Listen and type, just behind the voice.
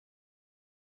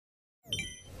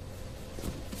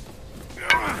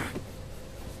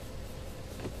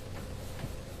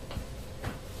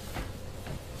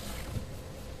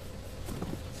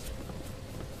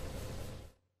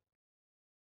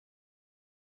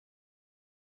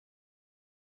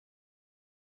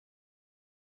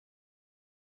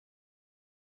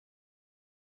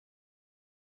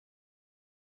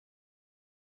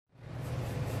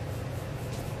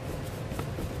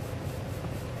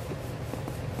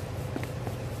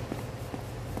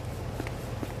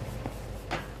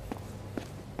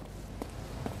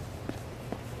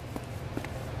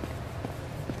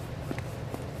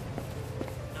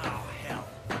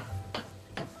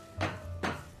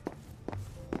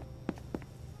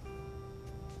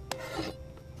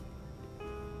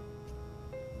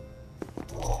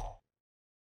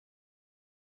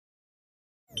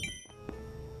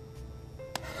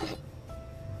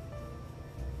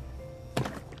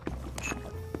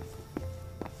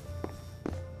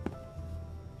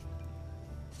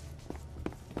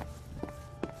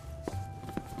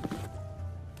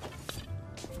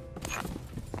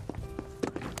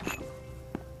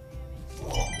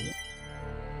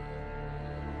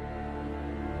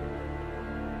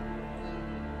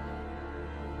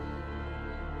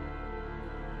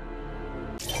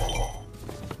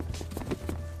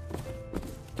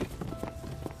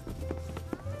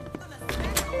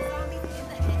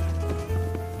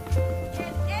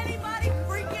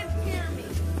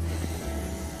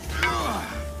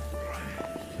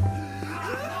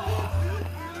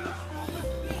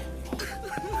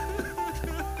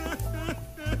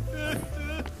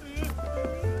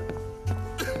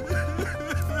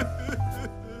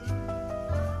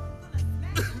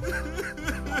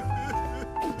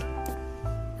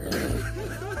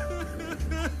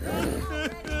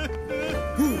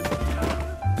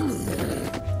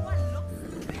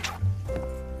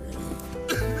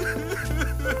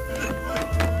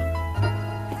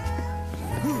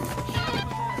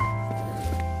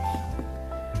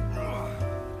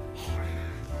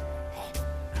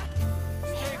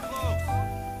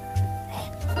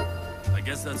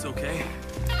guess that's okay.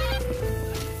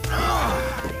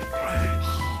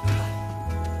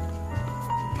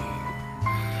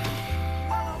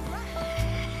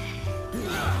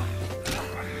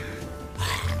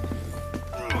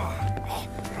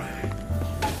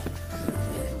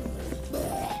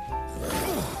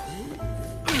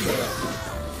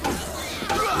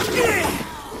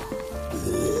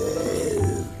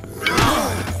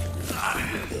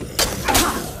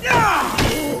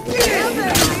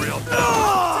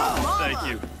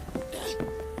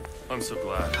 I'm so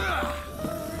glad.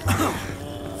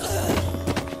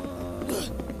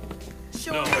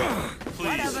 Sure. No,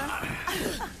 please.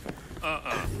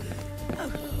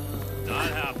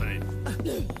 Not happening.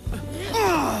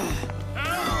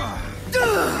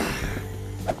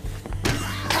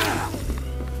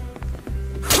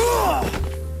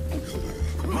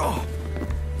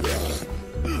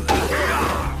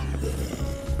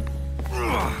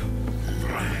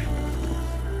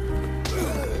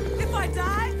 If I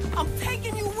die, I'm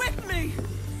taking you with me.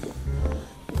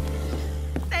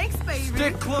 Thanks, baby.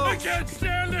 Stick close. I can't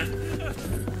stand it.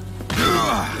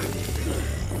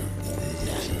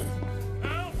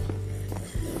 Help.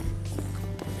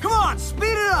 Come on, speed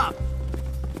it up!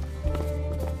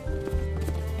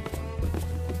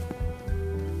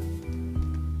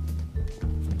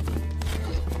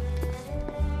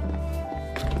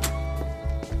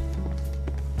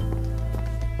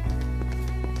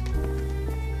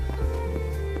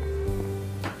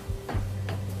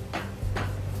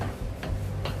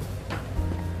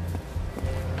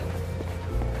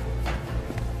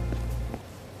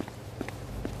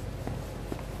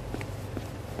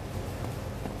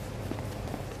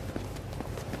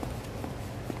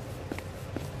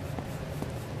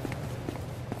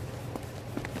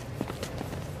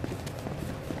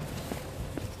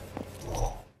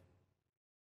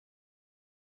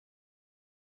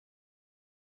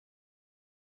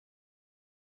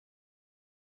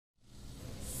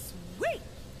 Sweet.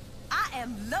 I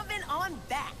am loving on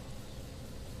that.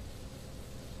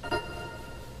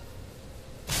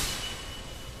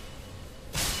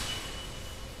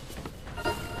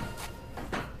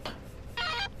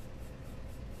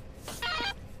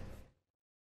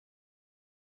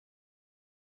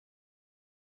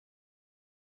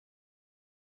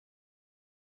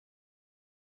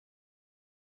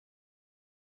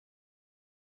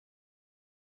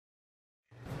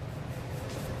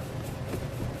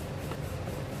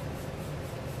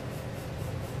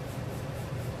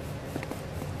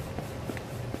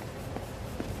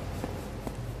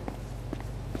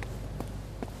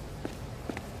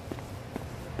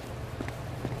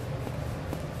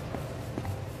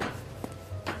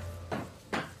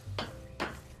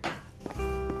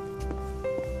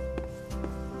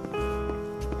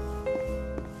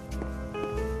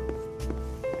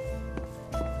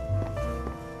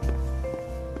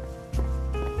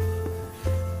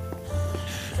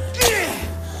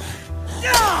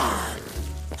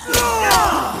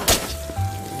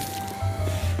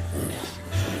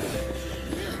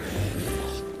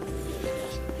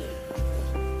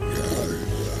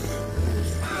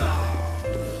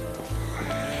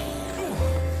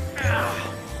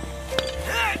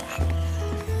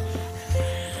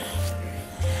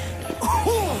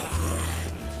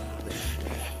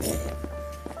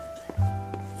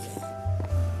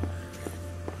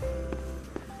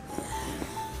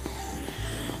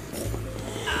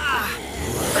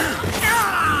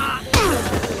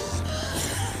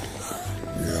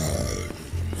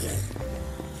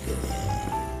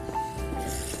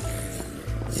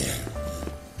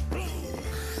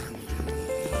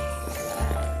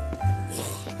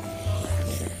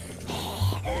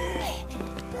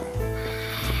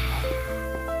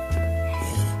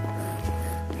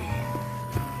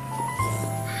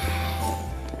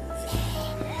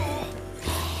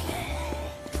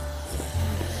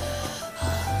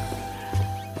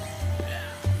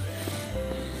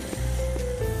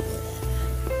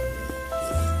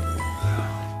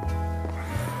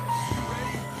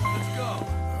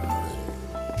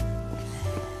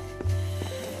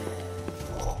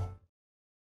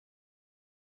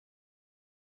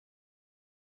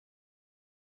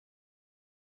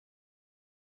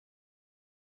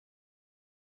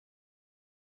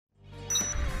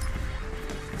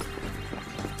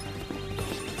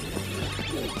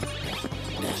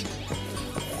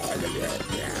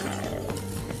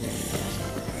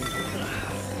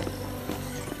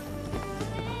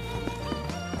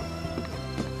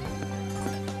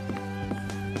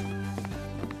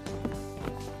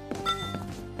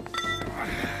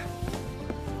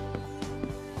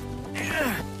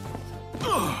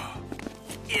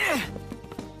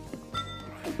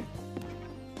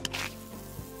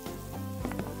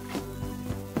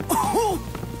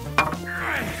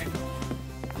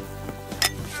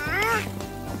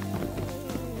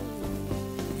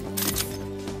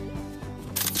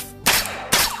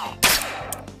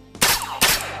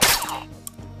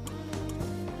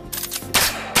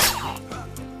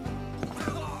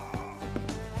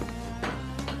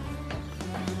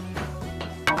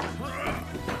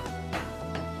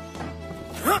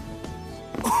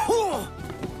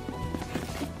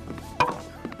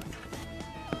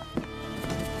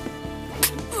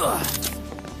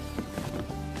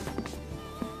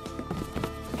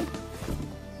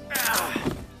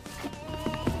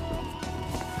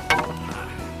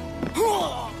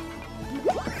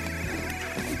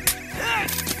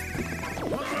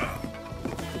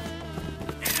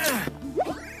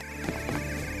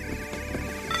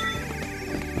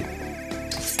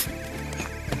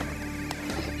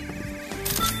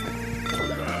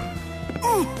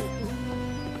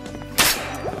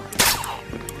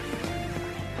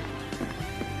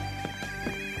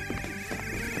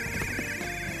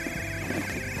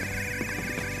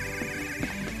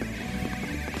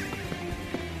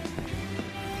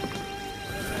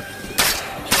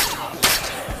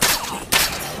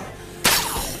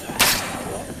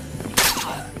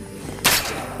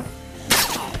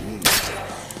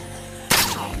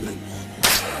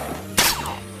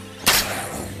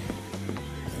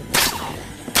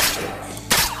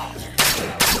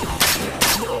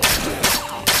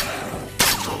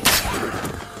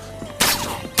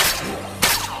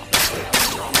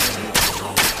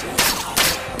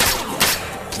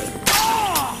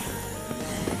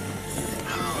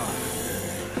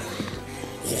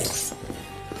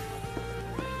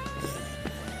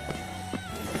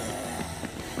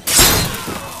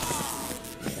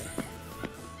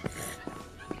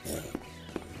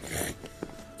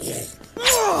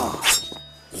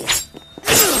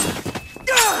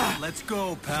 Let's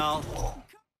go, pal.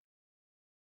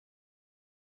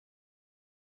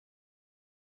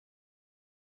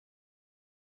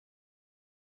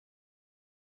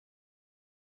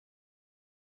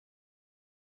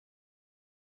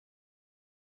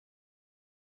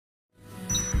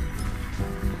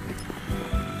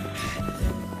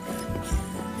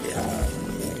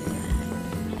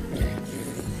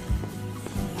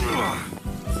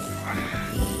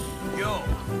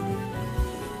 Yo.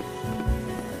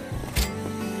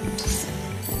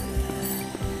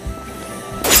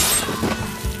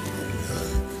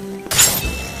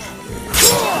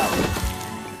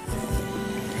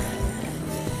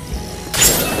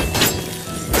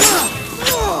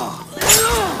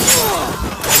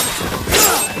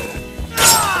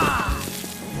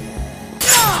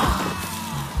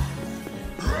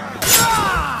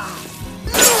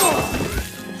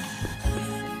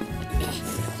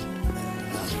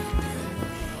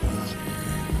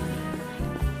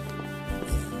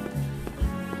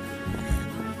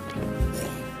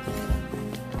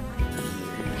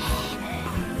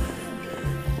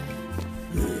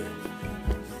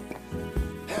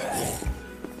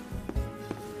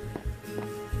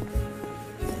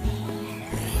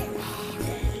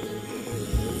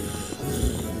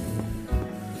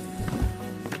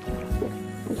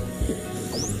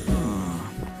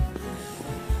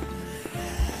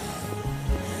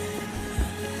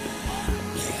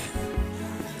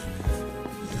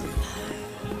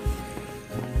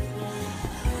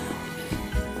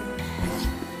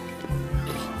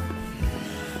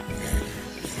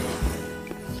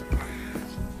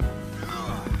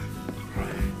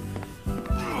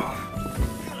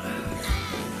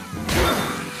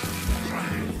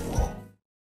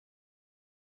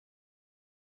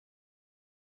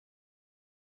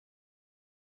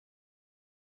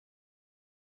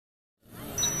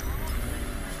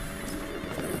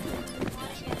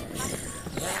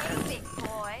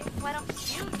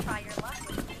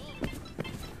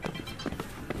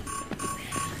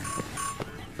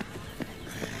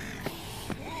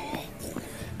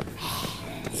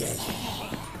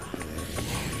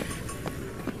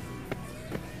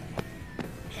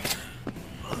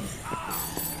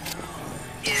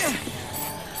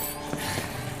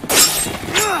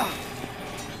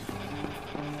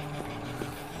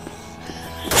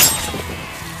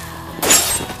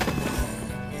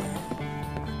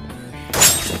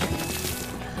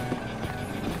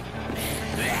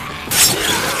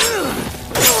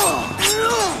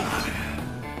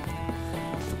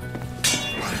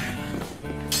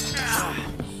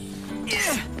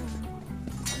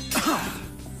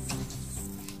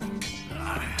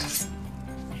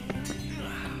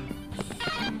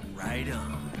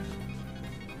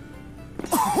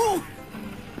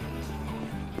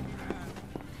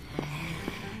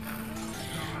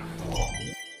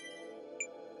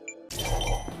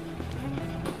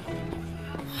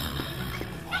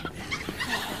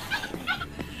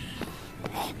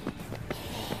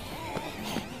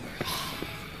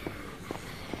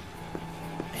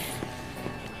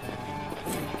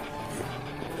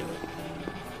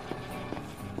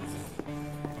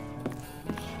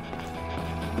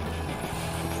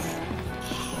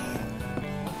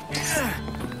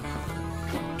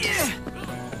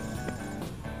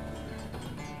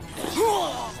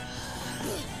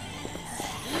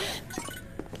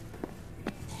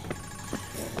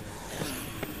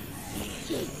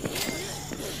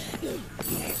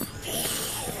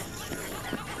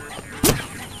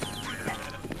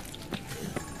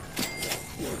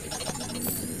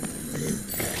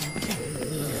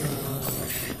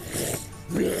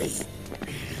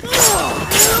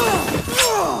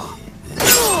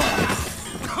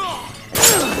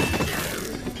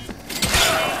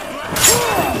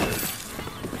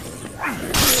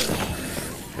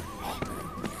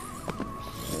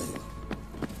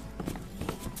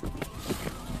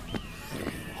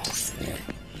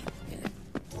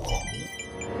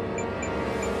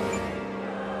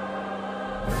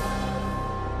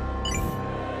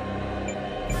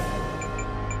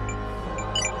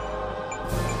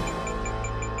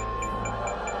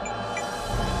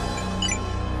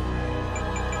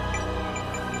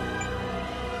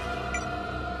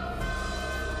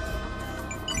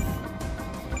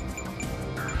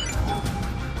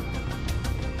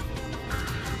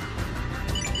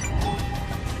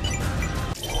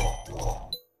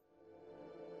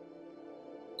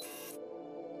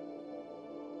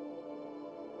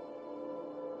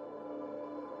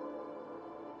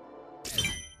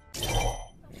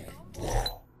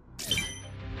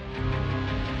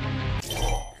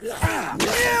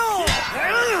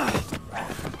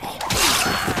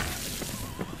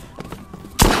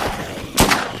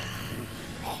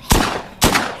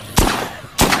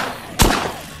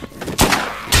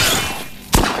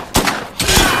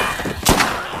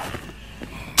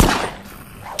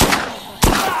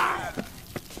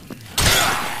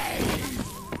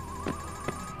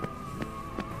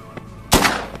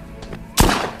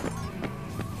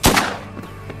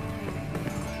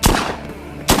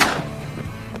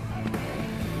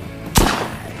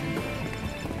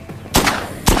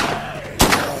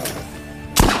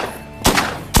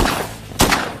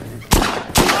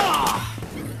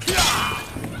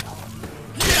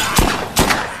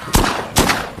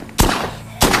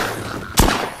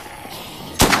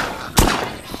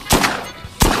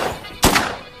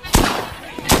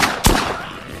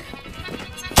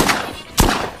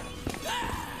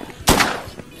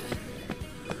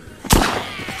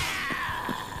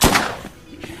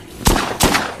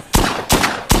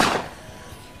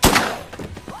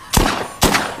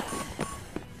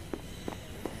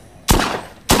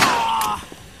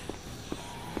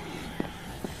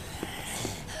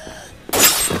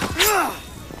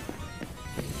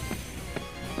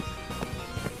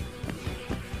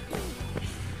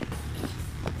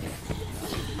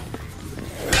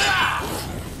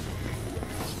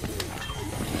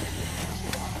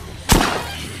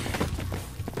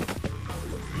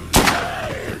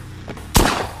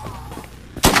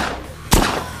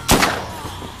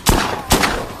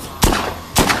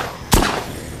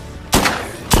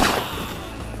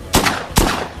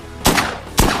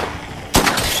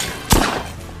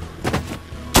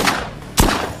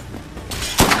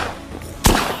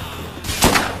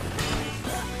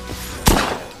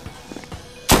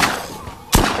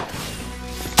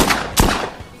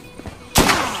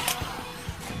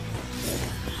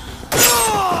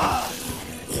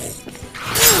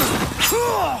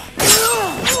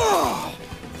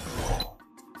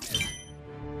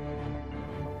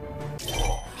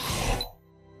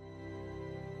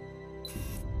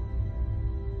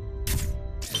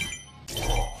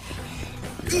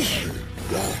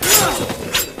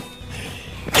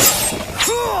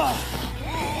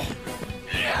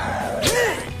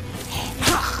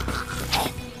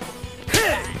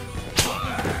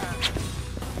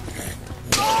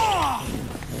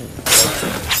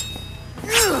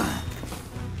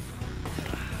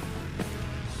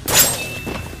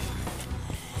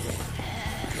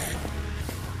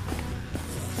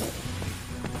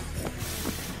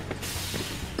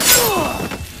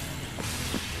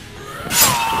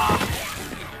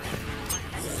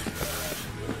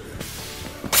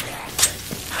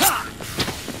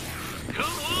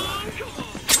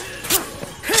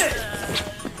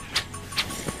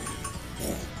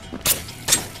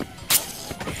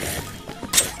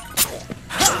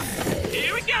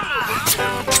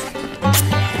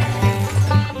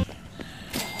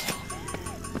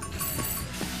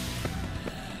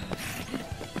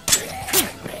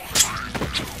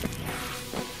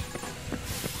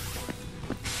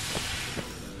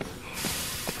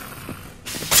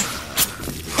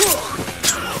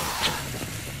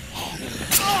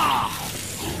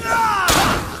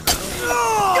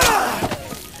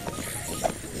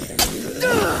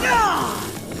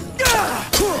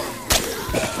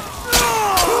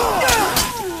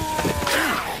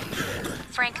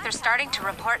 Frank, they're starting to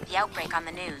report the outbreak on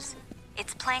the news.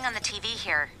 It's playing on the TV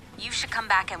here. You should come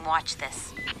back and watch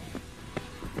this.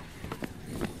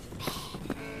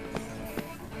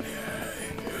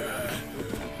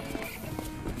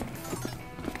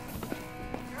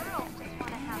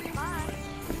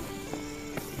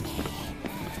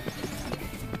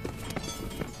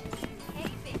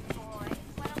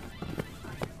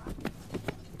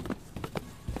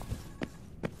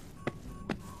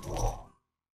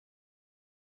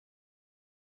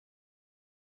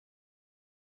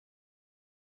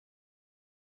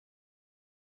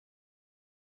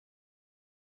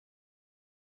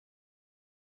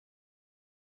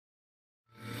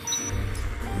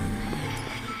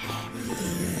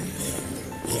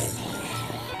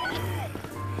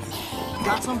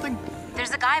 Got something?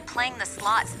 There's a guy playing the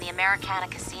slots in the Americana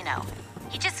casino.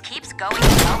 He just keeps going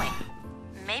and going.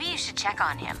 Maybe you should check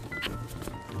on him.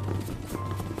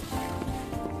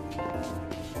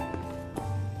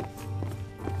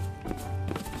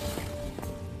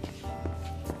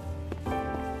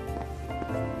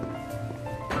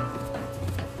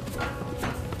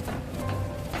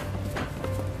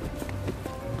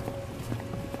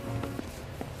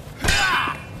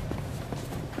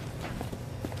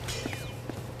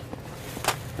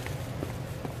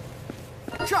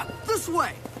 Chuck, this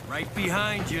way! Right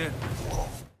behind you.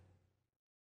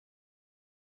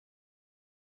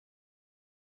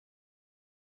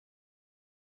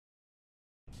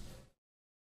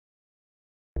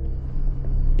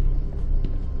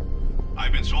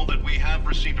 I've been told that we have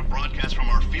received a broadcast from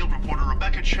our field reporter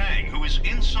Rebecca Chang, who is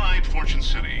inside Fortune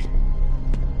City.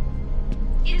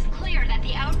 It is clear that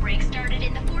the outbreak started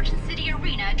in the Fortune City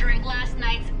arena during last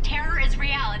night's Terror is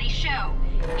Reality show.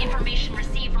 Information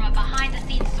received from a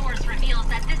behind-the-scenes source reveals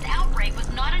that this outbreak was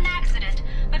not an accident,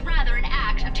 but rather an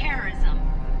act of terrorism.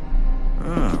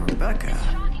 Oh, Rebecca,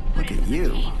 look at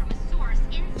you.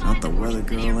 Not the weather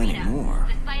girl anymore.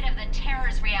 The site of the Terror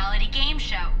is Reality game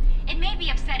show. It may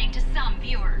be upsetting to some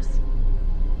viewers.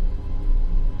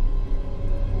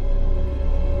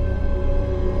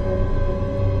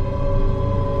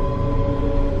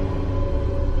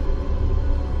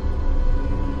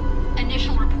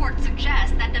 Initial reports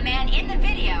suggest that the man in the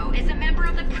video is a member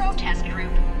of the protest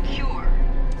group, Cure.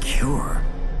 Cure?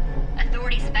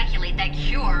 Authorities speculate that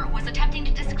Cure was attempting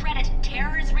to discredit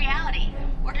Terror's reality,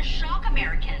 or to shock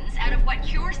Americans out of what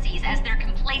Cure sees as their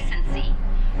complacency.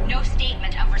 No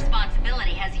statement of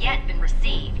responsibility has yet been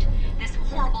received. This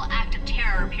horrible act of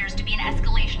terror appears to be an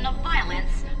escalation of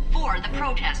violence for the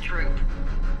protest group.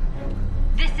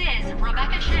 This is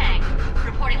Rebecca Chang,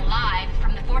 reporting live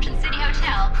from the Fortune City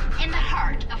Hotel in the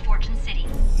heart of Fortune City.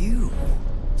 You?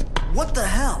 What the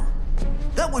hell?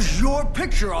 That was your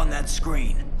picture on that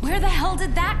screen. Where the hell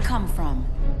did that come from?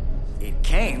 It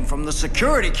came from the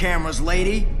security cameras,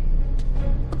 lady.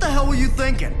 What the hell were you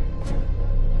thinking?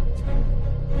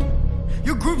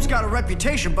 Your group's got a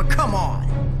reputation, but come on.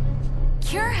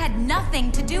 Cure had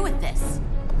nothing to do with this.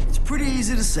 It's pretty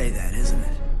easy to say that, isn't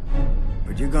it?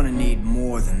 But you're gonna need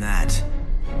more than that.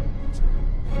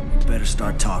 You better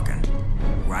start talking.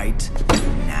 Right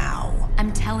now.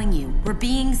 I'm telling you, we're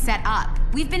being set up.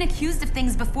 We've been accused of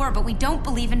things before, but we don't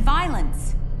believe in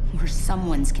violence. We're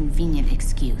someone's convenient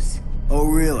excuse. Oh,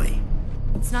 really?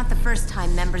 It's not the first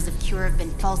time members of Cure have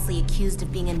been falsely accused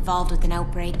of being involved with an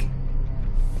outbreak.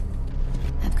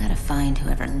 I've got to find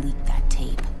whoever leaked that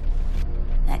tape.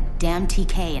 That damn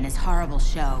TK and his horrible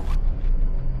show.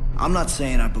 I'm not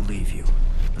saying I believe you,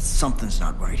 but something's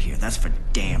not right here, that's for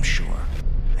damn sure.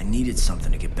 I needed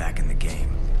something to get back in the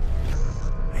game.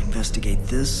 I investigate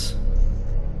this,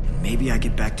 and maybe I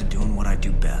get back to doing what I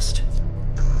do best.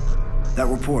 That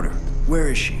reporter, where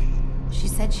is she? She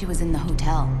said she was in the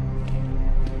hotel.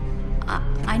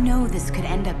 I know this could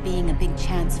end up being a big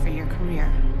chance for your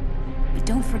career. But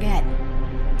don't forget,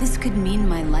 this could mean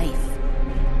my life.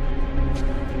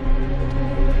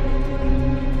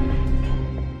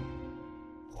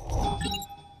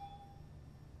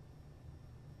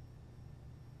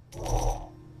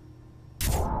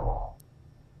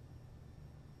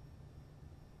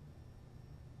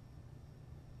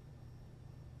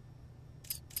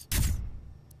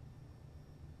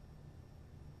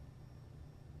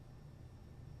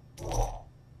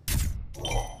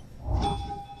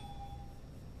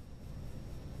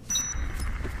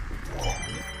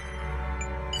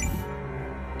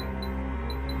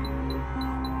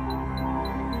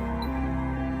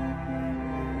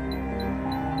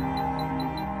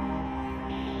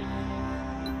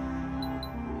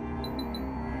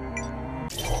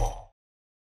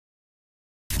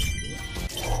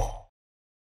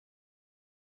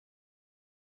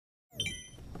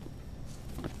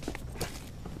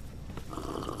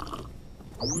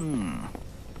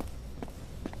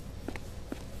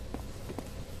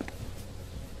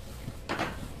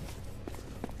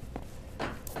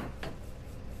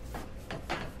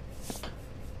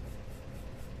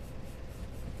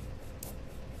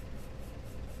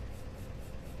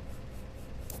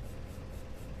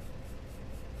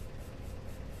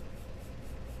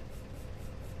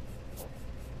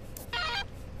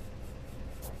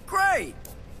 Great!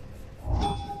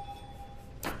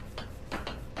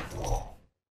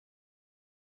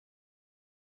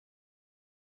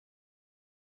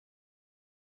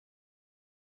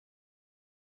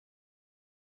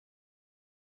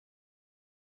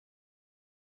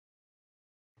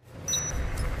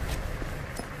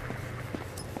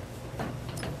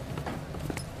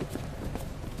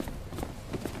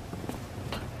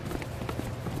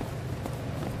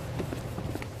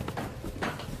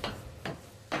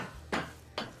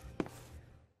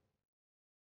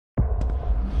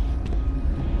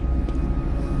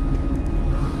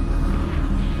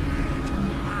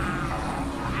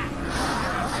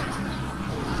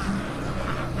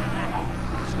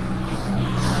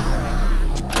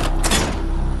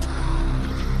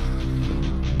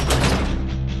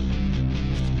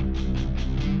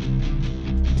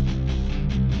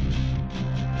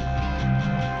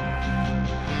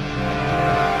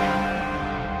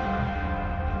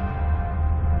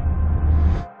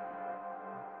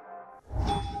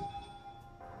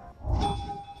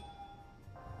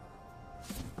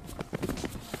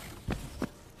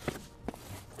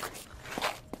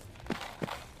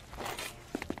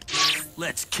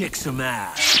 Let's kick some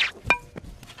ass.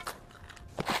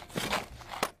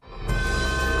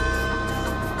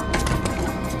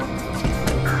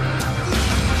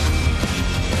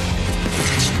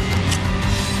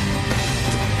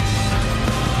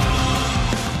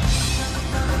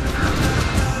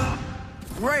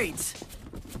 Great!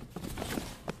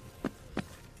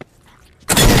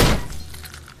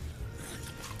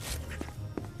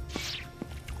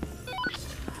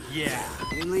 Yeah.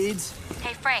 Any leads?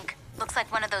 Hey, Frank. Looks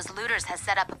like one of those looters has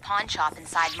set up a pawn shop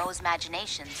inside Moe's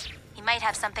Imaginations. He might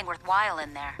have something worthwhile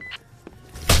in there.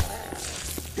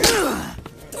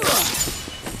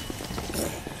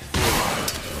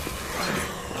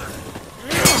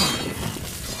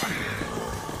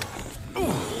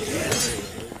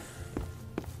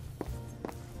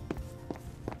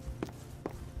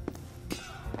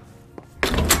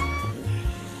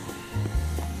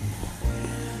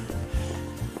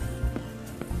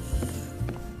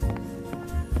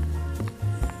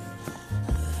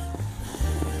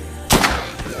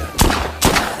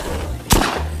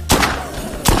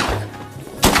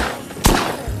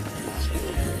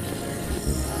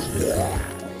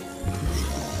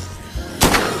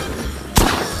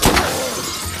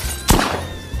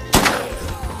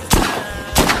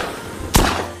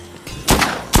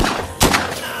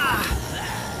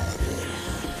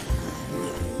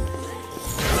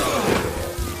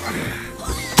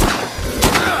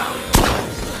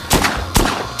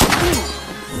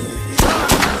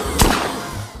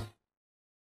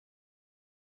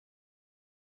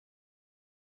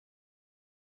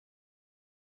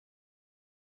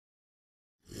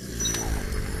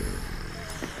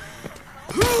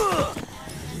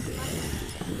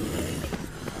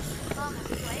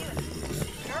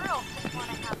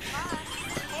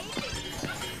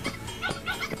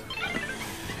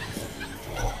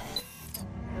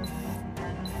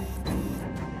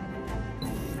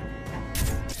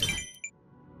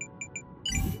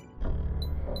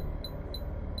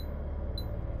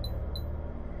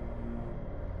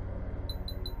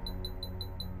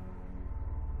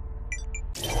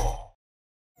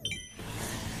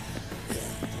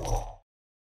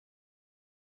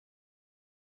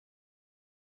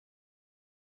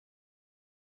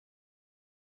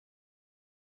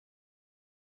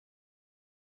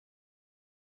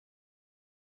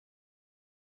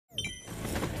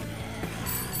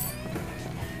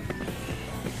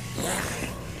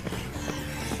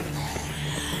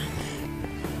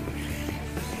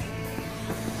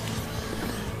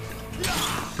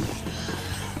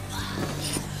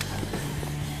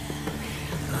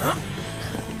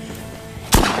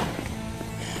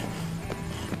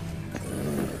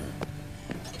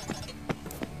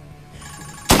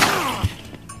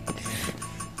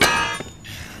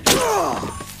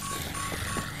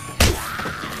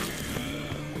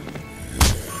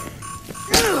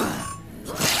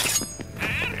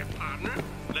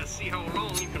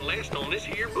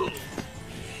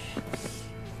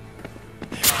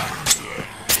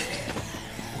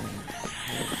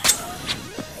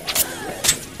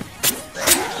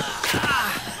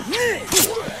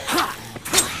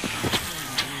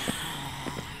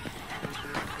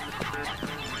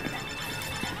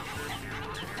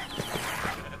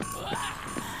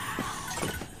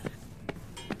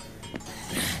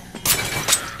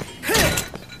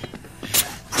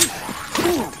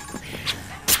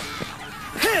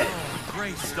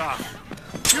 Great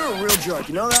stuff. You're a real jerk,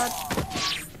 you know that?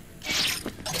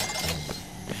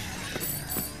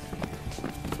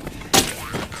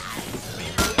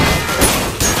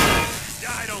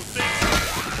 I don't think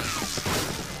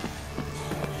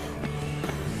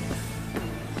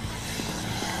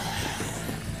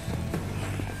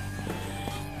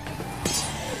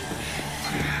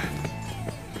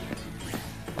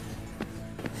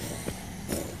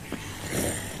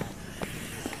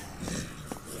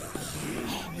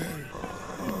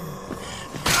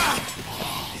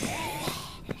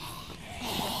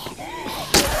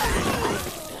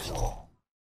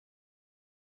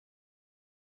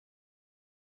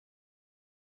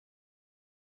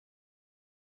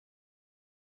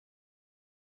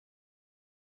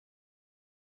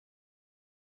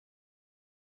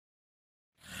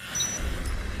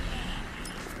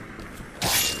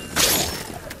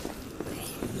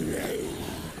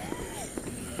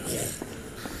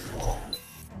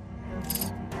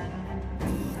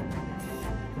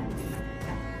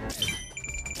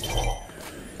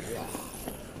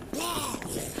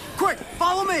Quick,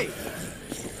 follow me!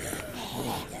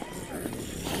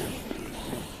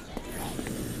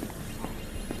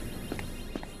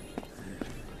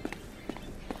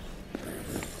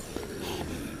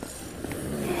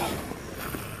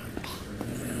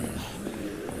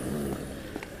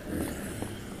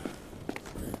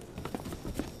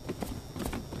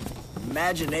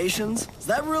 Imaginations? Is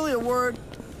that really a word?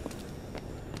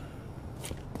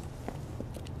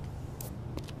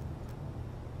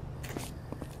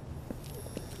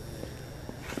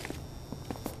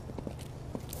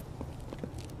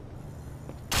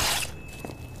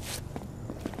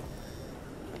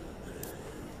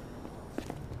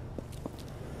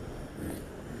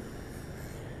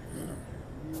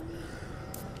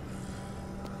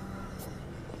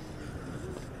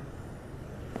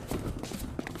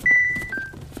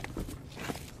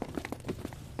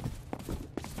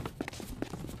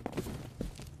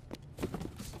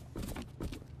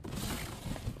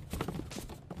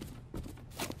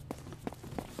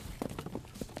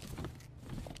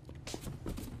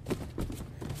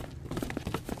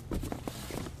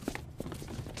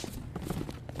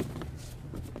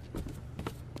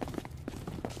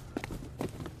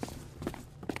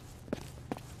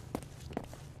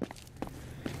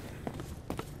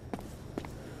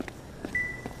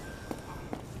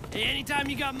 Hey, anytime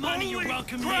you got money, you're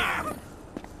welcome here.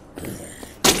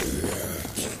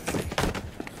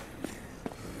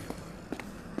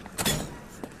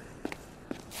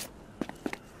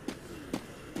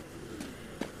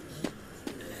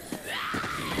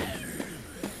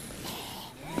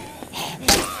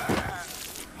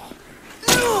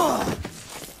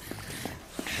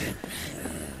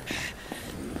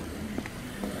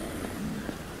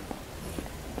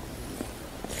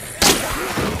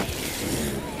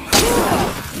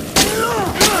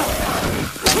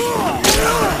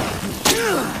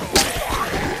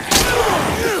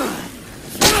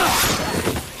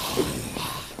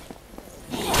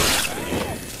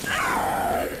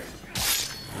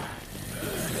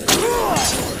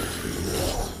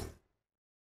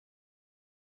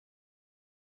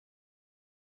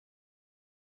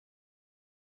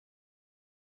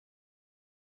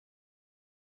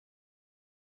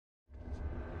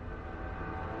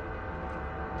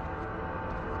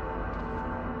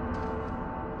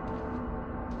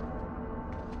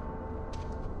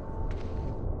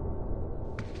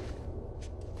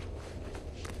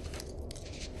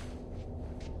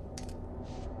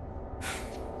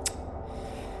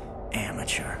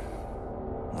 Amateur.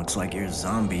 Looks like you're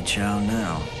zombie chow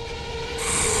now.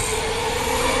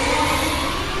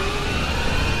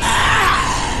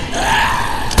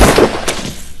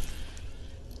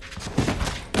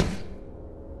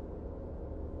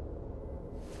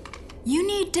 You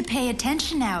need to pay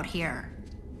attention out here,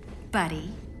 buddy.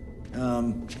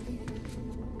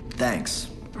 Thanks.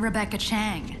 Rebecca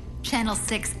Chang, Channel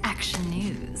 6 Action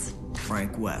News.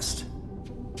 Frank West.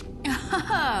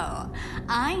 Oh,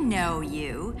 I know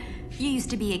you. You used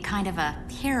to be a kind of a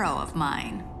hero of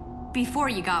mine. Before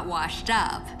you got washed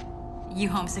up. You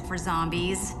homesick for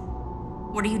zombies?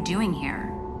 What are you doing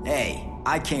here? Hey,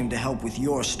 I came to help with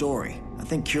your story. I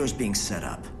think Cure's being set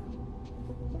up.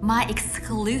 My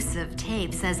exclusive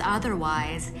tape says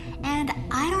otherwise, and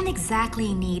I don't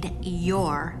exactly need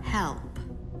your help.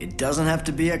 It doesn't have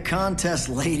to be a contest,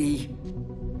 lady.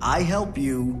 I help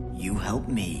you, you help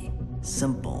me.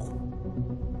 Simple.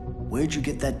 Where'd you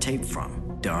get that tape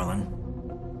from, darling?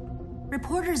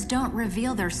 Reporters don't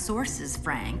reveal their sources,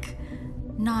 Frank.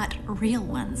 Not real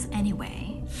ones,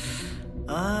 anyway.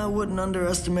 I wouldn't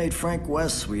underestimate Frank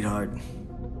West, sweetheart.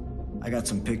 I got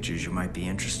some pictures you might be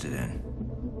interested in.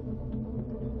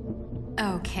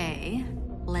 Okay,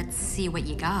 let's see what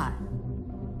you got.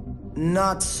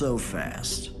 Not so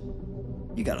fast.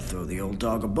 You gotta throw the old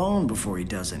dog a bone before he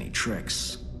does any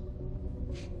tricks.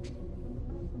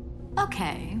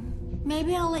 Okay,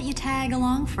 maybe I'll let you tag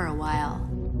along for a while.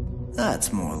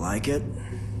 That's more like it.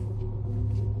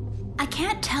 I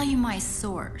can't tell you my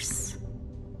source,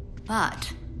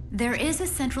 but there is a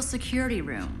central security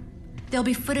room. There'll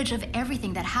be footage of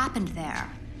everything that happened there.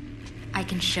 I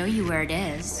can show you where it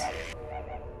is.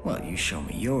 Well, you show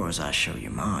me yours, I show you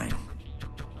mine.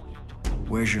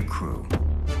 Where's your crew?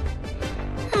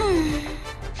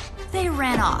 They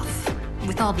ran off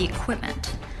with all the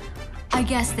equipment. I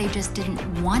guess they just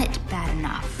didn't want it bad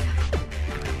enough.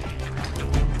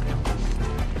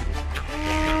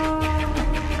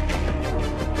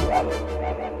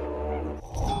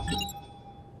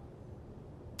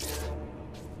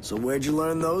 So where'd you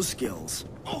learn those skills?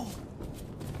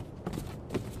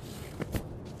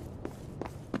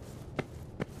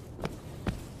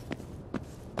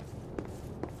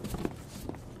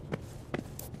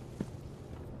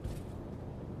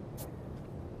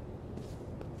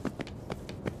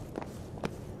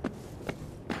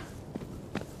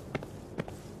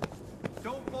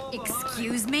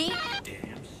 Excuse me?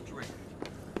 Damn straight.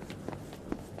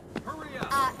 Hurry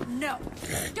up. No.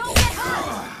 Don't get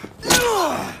hurt!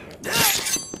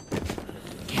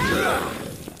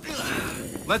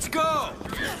 Let's go.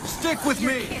 Stick with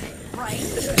me. Right?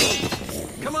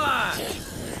 Come on.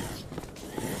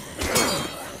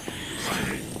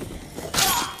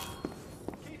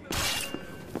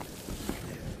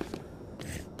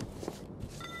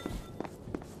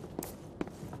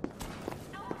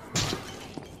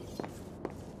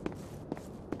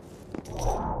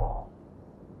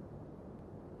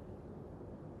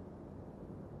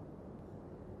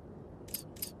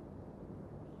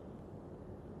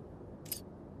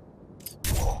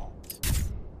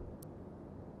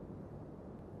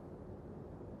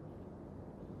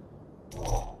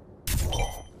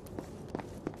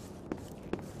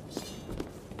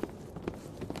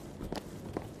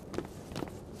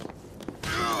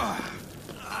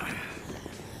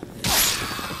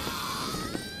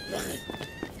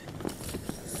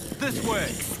 This way.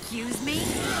 Excuse me?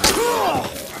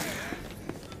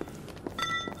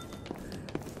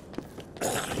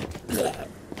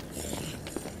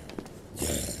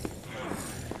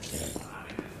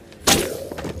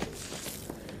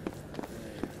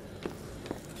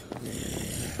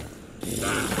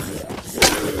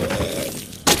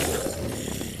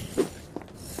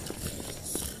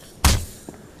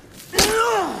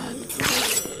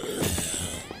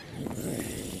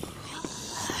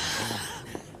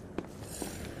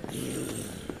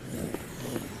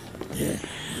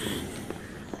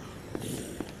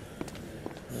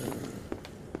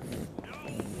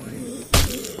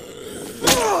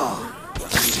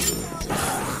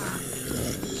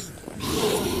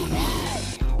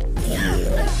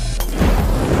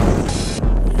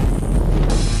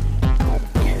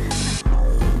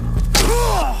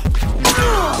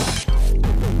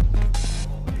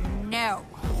 No.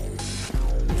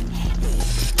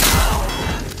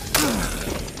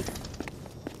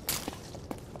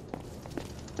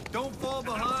 Don't fall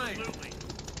behind.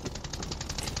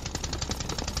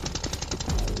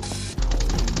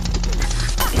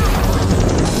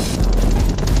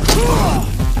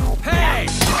 Hey!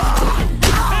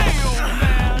 Hey, old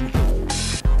man!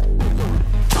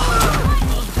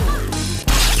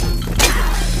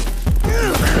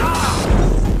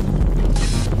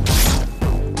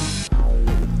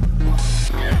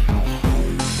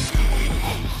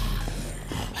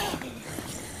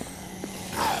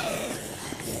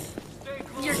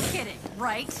 You're kidding,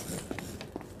 right?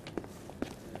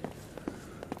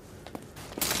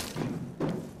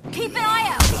 Keep an eye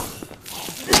out!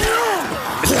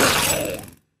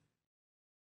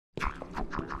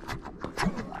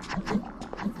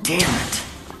 Damn it.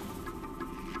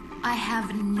 I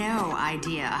have no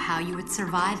idea how you would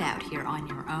survive out here on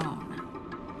your own.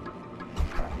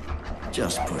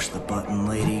 Just push the button,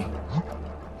 lady.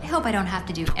 I hope I don't have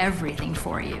to do everything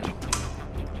for you.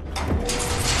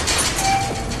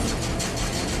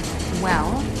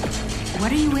 Well,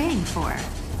 what are you waiting for?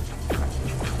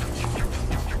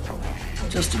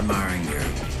 Just admiring your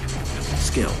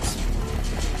skills.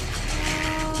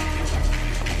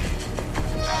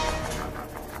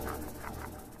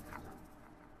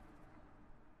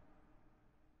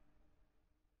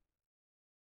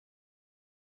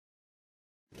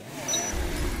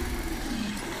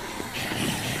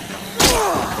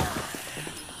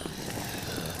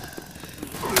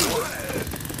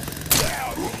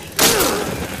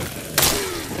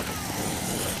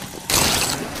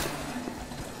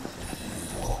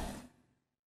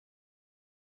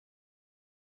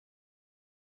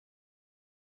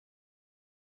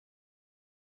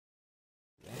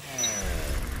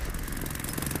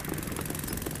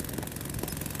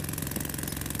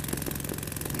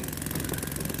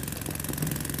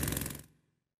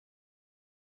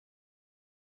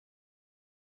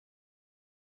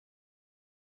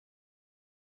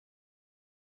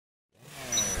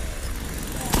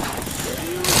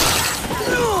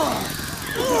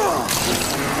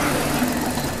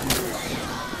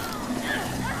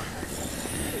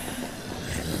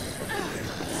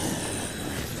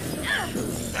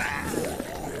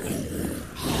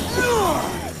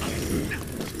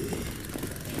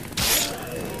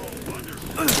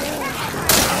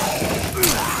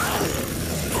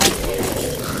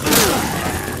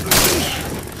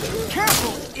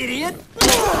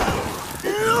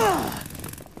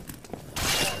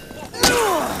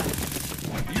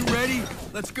 You ready?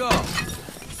 Let's go.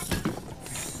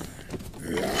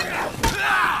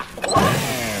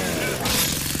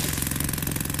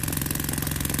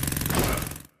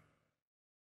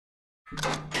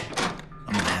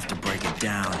 I'm gonna have to break it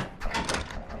down.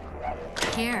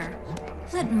 Here,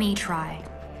 let me try.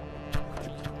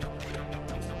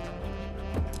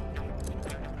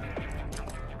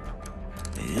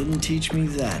 They didn't teach me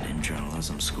that in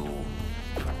journalism school.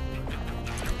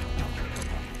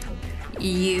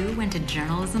 You went to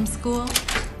journalism school?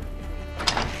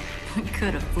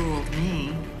 Could have fooled me.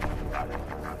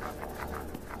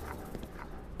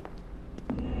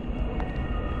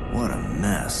 What a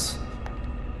mess.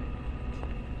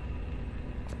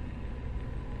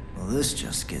 Well, this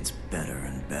just gets better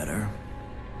and better.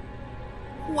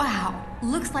 Wow,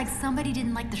 looks like somebody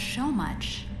didn't like the show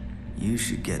much. You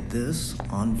should get this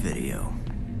on video.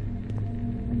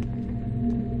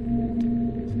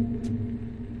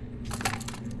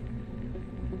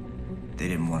 They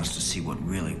didn't want us to see what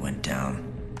really went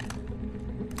down.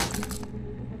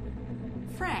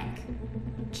 Frank,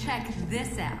 check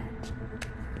this out.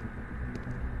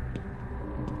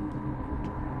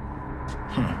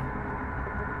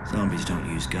 Zombies don't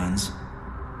use guns.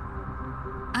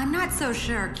 I'm not so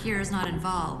sure Cure's not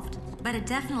involved, but it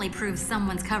definitely proves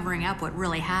someone's covering up what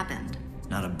really happened.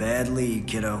 Not a bad lead,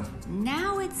 kiddo.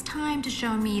 Now it's time to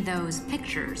show me those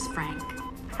pictures, Frank.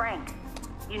 Frank,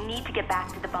 you need to get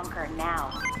back to the bunker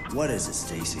now. What is it,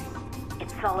 Stacy?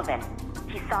 It's Sullivan.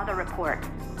 He saw the report.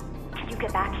 Can you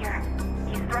get back here?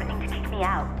 He's threatening to kick me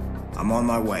out. I'm on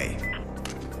my way.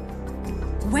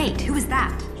 Wait, who is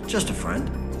that? Just a friend.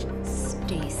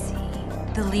 Stacy,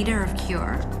 the leader of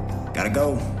Cure. Gotta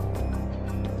go.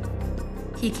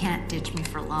 He can't ditch me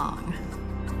for long.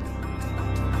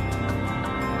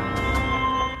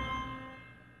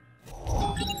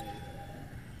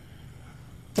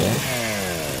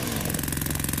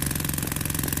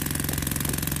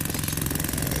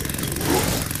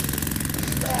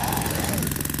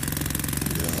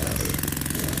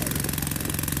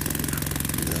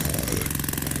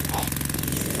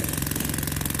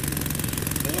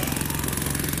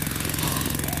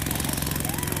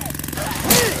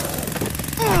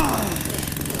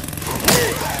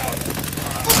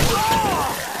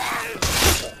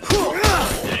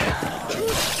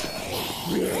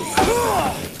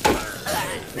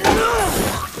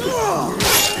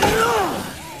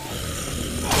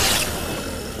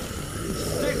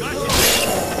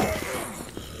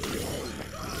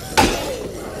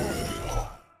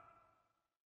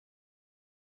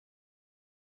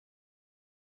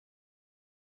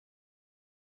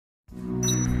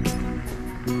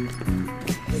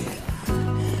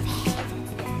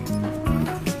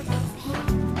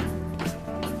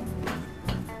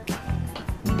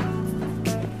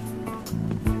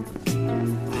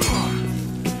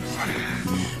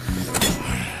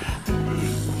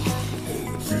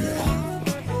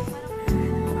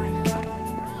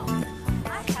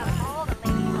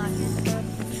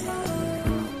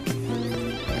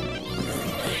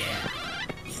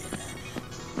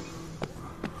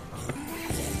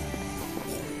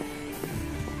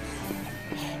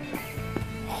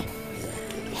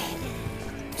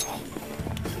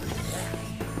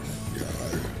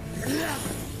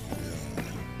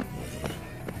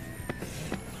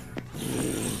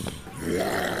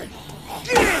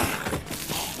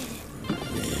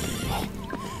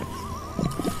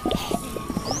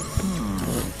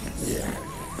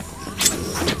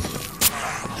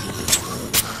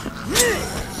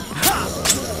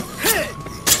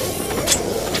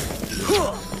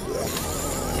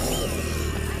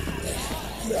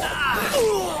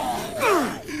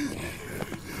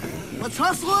 Let's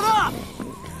hustle it up!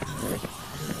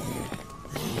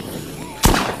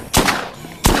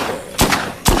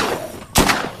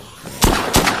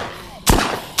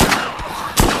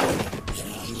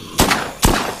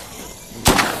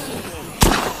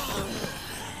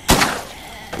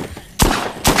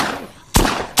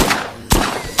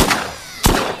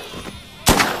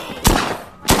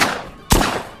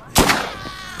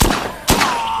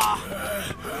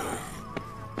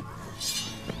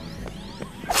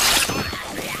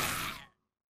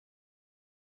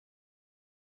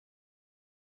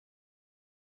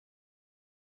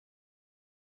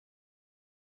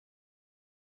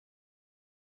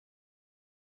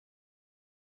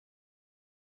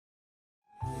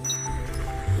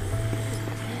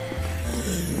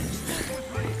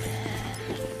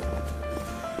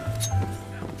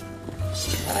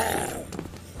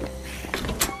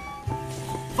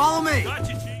 Follow me!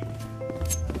 Gotcha, Chief.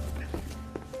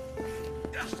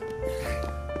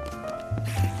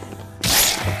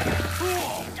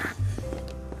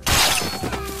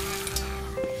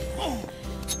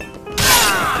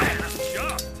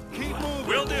 Keep moving.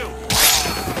 Will do.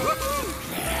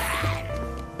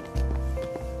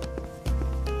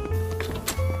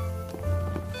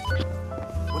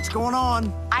 What's going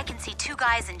on? I can see two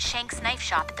guys in Shank's knife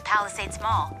shop at the Palisades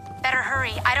Mall. Better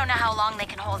hurry, I don't know how long they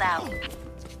can hold out.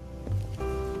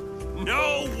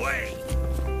 No way!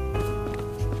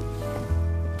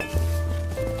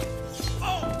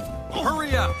 Oh!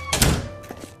 Hurry up!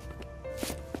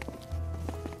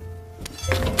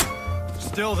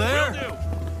 Still there? Will do.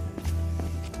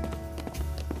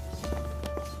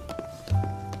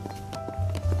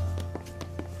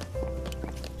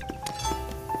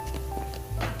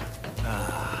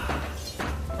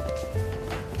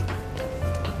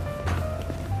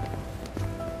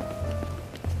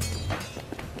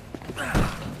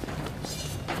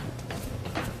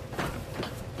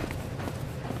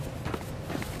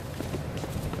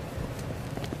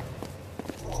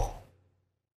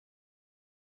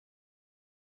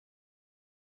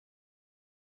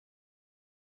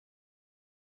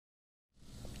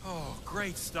 Oh,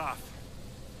 great stuff.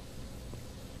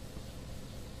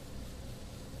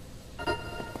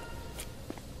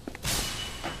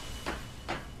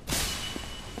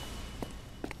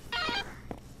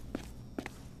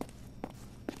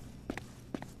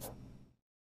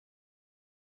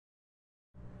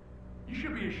 You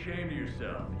should be ashamed of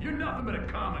yourself. You're nothing but a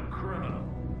common criminal.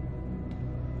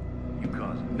 You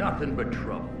cause nothing but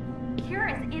trouble. Cure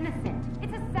is innocent.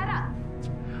 It's a setup.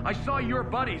 I saw your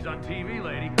buddies on TV,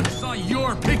 lady. I saw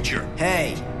your picture.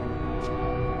 Hey,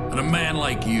 And a man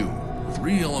like you,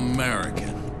 real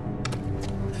American,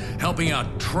 helping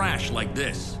out trash like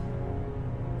this.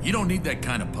 You don't need that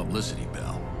kind of publicity,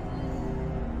 Belle.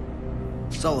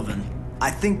 Sullivan,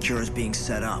 I think Cure is being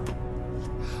set up.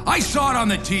 I saw it on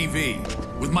the TV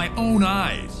with my own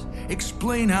eyes.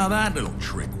 Explain how that little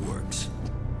trick works.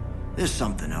 There's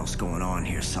something else going on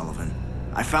here, Sullivan.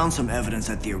 I found some evidence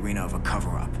at the arena of a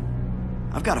cover-up.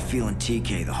 I've got a feeling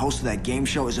TK, the host of that game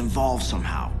show, is involved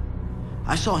somehow.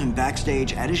 I saw him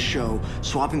backstage at his show,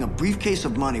 swapping a briefcase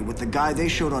of money with the guy they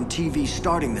showed on TV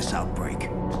starting this outbreak.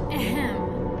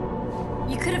 Ahem.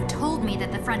 You could have told me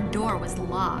that the front door was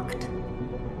locked.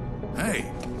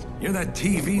 Hey, you're that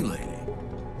TV lady.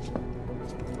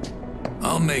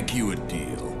 I'll make you a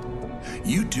deal.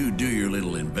 You two do your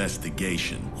little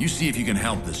investigation. You see if you can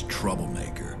help this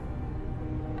troublemaker.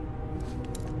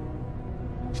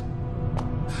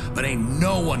 But ain't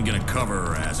no one gonna cover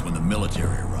her ass when the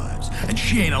military arrives. And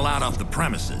she ain't allowed off the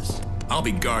premises. I'll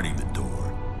be guarding the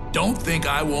door. Don't think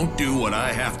I won't do what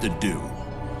I have to do.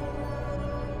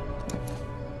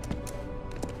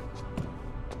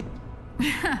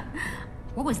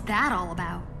 What was that all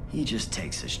about? He just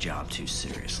takes his job too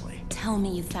seriously. Tell me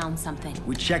you found something.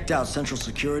 We checked out Central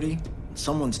Security.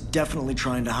 Someone's definitely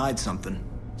trying to hide something.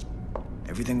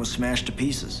 Everything was smashed to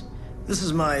pieces. This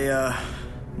is my,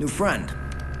 new friend.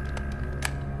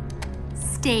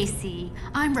 Stacy,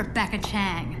 I'm Rebecca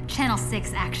Chang, Channel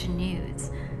 6 Action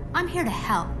News. I'm here to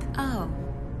help. Oh.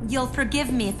 You'll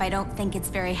forgive me if I don't think it's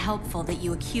very helpful that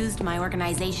you accused my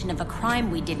organization of a crime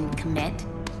we didn't commit.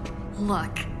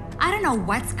 Look, I don't know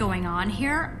what's going on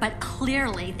here, but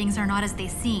clearly things are not as they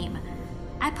seem.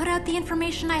 I put out the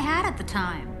information I had at the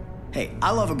time. Hey, I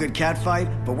love a good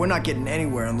catfight, but we're not getting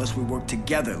anywhere unless we work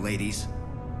together, ladies.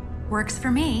 Works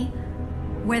for me,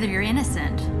 whether you're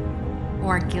innocent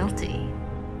or guilty.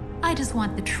 I just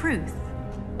want the truth.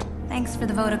 Thanks for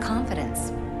the vote of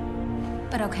confidence.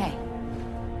 But okay.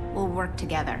 We'll work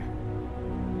together.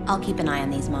 I'll keep an eye on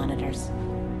these monitors.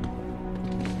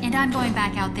 And I'm going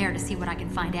back out there to see what I can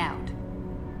find out.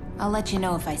 I'll let you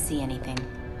know if I see anything.